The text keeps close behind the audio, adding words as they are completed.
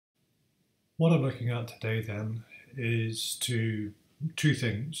What I'm looking at today then is two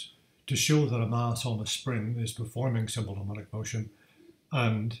things: to show that a mass on a spring is performing simple harmonic motion,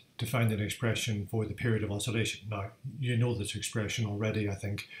 and to find an expression for the period of oscillation. Now, you know this expression already, I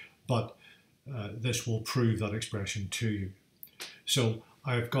think, but this will prove that expression to you. So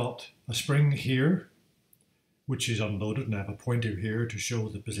I've got a spring here, which is unloaded, and I have a pointer here to show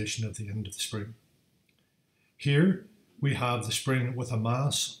the position of the end of the spring. Here we have the spring with a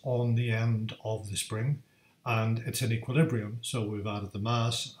mass on the end of the spring, and it's in equilibrium. So we've added the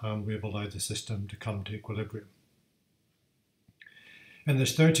mass and we've allowed the system to come to equilibrium. In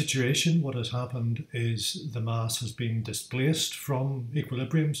this third situation, what has happened is the mass has been displaced from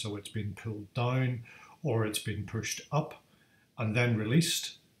equilibrium, so it's been pulled down or it's been pushed up and then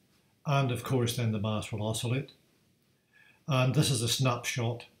released, and of course then the mass will oscillate. And this is a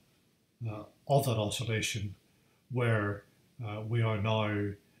snapshot of that oscillation, where we are now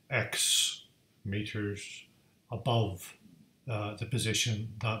X meters above the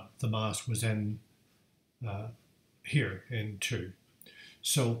position that the mass was in here in 2.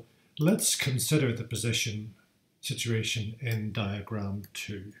 So let's consider the position situation in diagram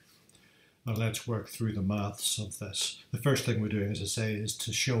 2. And let's work through the maths of this. The first thing we're doing, as I say, is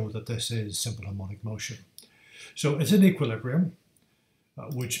to show that this is simple harmonic motion. So it's in equilibrium,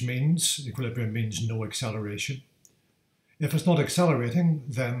 which means equilibrium means no acceleration. If it's not accelerating,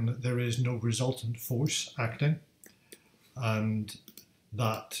 then there is no resultant force acting, and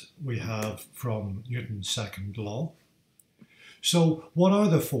that we have from Newton's second law. So what are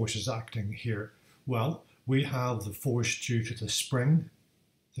the forces acting here? Well, we have the force due to the spring,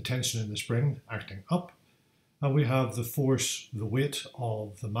 the tension in the spring, acting up, and we have the force, the weight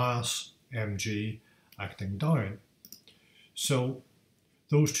of the mass, mg, acting down. So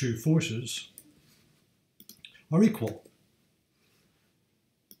those two forces are equal.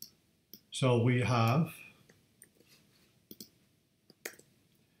 So we have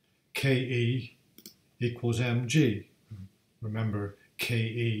Ke equals mg. Remember,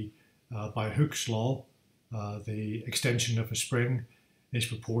 Ke, by Hooke's law, the extension of a spring is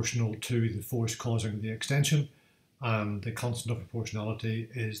proportional to the force causing the extension, and the constant of proportionality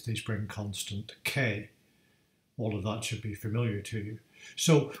is the spring constant K. All of that should be familiar to you.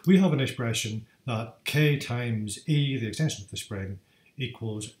 So we have an expression that K times E, the extension of the spring,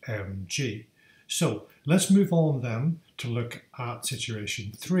 equals mg. So let's move on then to look at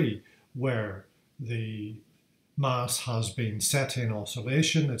situation 3, where the mass has been set in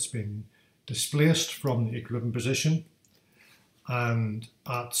oscillation, it's been displaced from the equilibrium position, and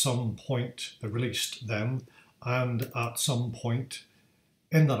at some point released then, and at some point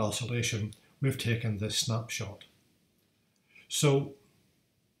in that oscillation we've taken this snapshot. So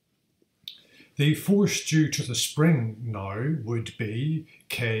the force due to the spring now would be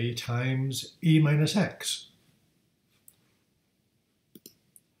K times E minus X.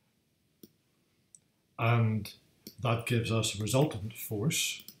 And that gives us a resultant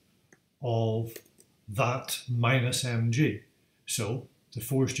force of that minus mg. So the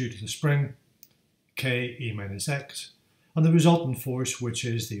force due to the spring, K E minus X, and the resultant force, which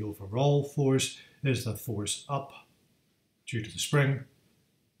is the overall force, is the force up due to the spring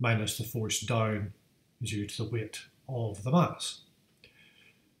minus the force down due to the weight of the mass.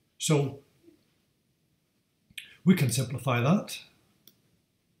 So we can simplify that,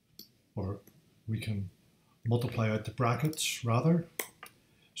 or we can multiply out the brackets rather.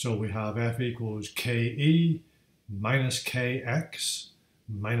 So we have F equals Ke minus Kx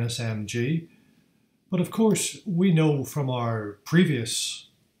minus mg. But of course, we know from our previous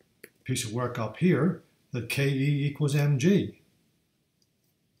piece of work up here that Ke equals mg.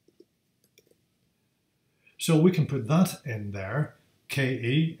 So we can put that in there, Ke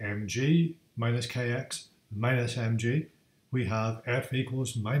mg minus Kx minus mg. We have F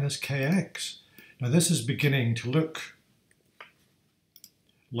equals minus Kx. Now this is beginning to look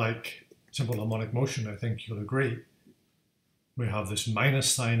like simple harmonic motion, I think you'll agree. We have this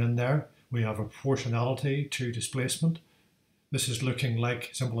minus sign in there. We have a proportionality to displacement. This is looking like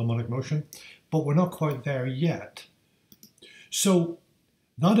simple harmonic motion, but we're not quite there yet. So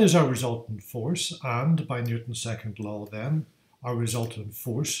that is our resultant force, and by Newton's second law then, our resultant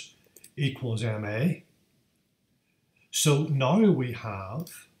force equals ma. So now we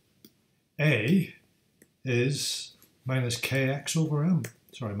have A is minus kx over m.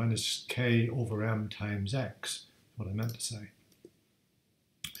 Sorry, minus k over m times x, what I meant to say.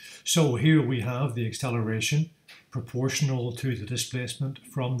 So here we have the acceleration proportional to the displacement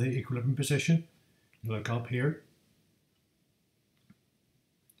from the equilibrium position. You look up here.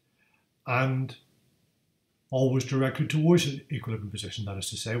 And always directed towards an equilibrium position. That is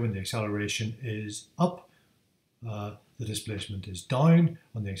to say, when the acceleration is up, the displacement is down.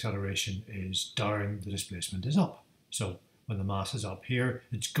 When the acceleration is down, the displacement is up. So when the mass is up here,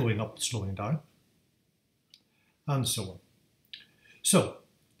 it's going up, slowing down, and so on. So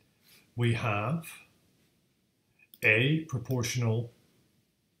we have A proportional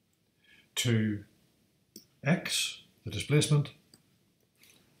to x, the displacement,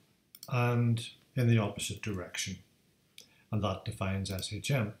 and in the opposite direction. And that defines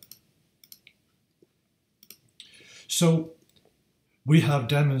SHM. So we have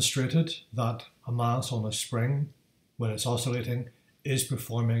demonstrated that a mass on a spring, when it's oscillating, is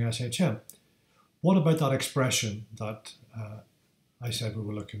performing SHM. What about that expression that I said we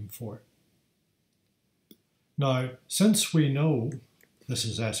were looking for? Now, since we know this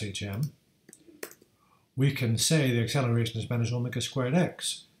is SHM, we can say the acceleration is minus omega squared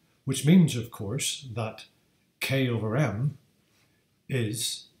x, which means, of course, that k over m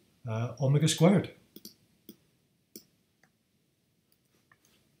is omega squared.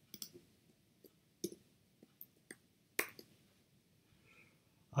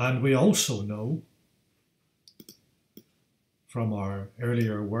 And we also know from our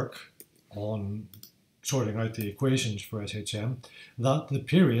earlier work on sorting out the equations for SHM that the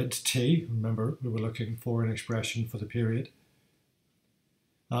period t, remember we were looking for an expression for the period,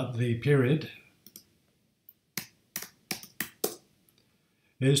 that the period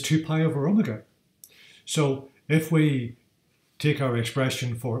is 2 pi over omega. So if we take our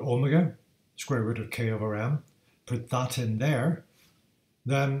expression for omega, square root of k over m, put that in there,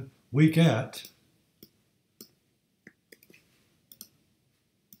 then we get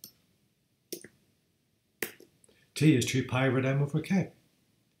t is 2 pi over m over k,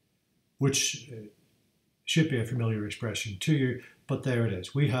 which should be a familiar expression to you, but there it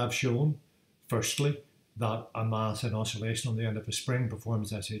is. We have shown, firstly, that a mass in oscillation on the end of a spring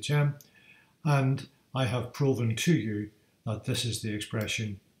performs SHM, and I have proven to you that this is the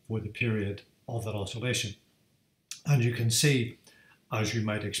expression for the period of that oscillation. And you can see, as you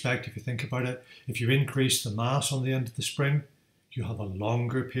might expect if you think about it, if you increase the mass on the end of the spring, you have a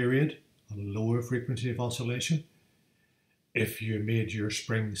longer period, a lower frequency of oscillation. If you made your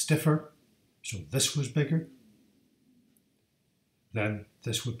spring stiffer, so this was bigger, then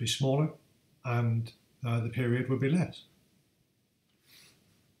this would be smaller and the period would be less.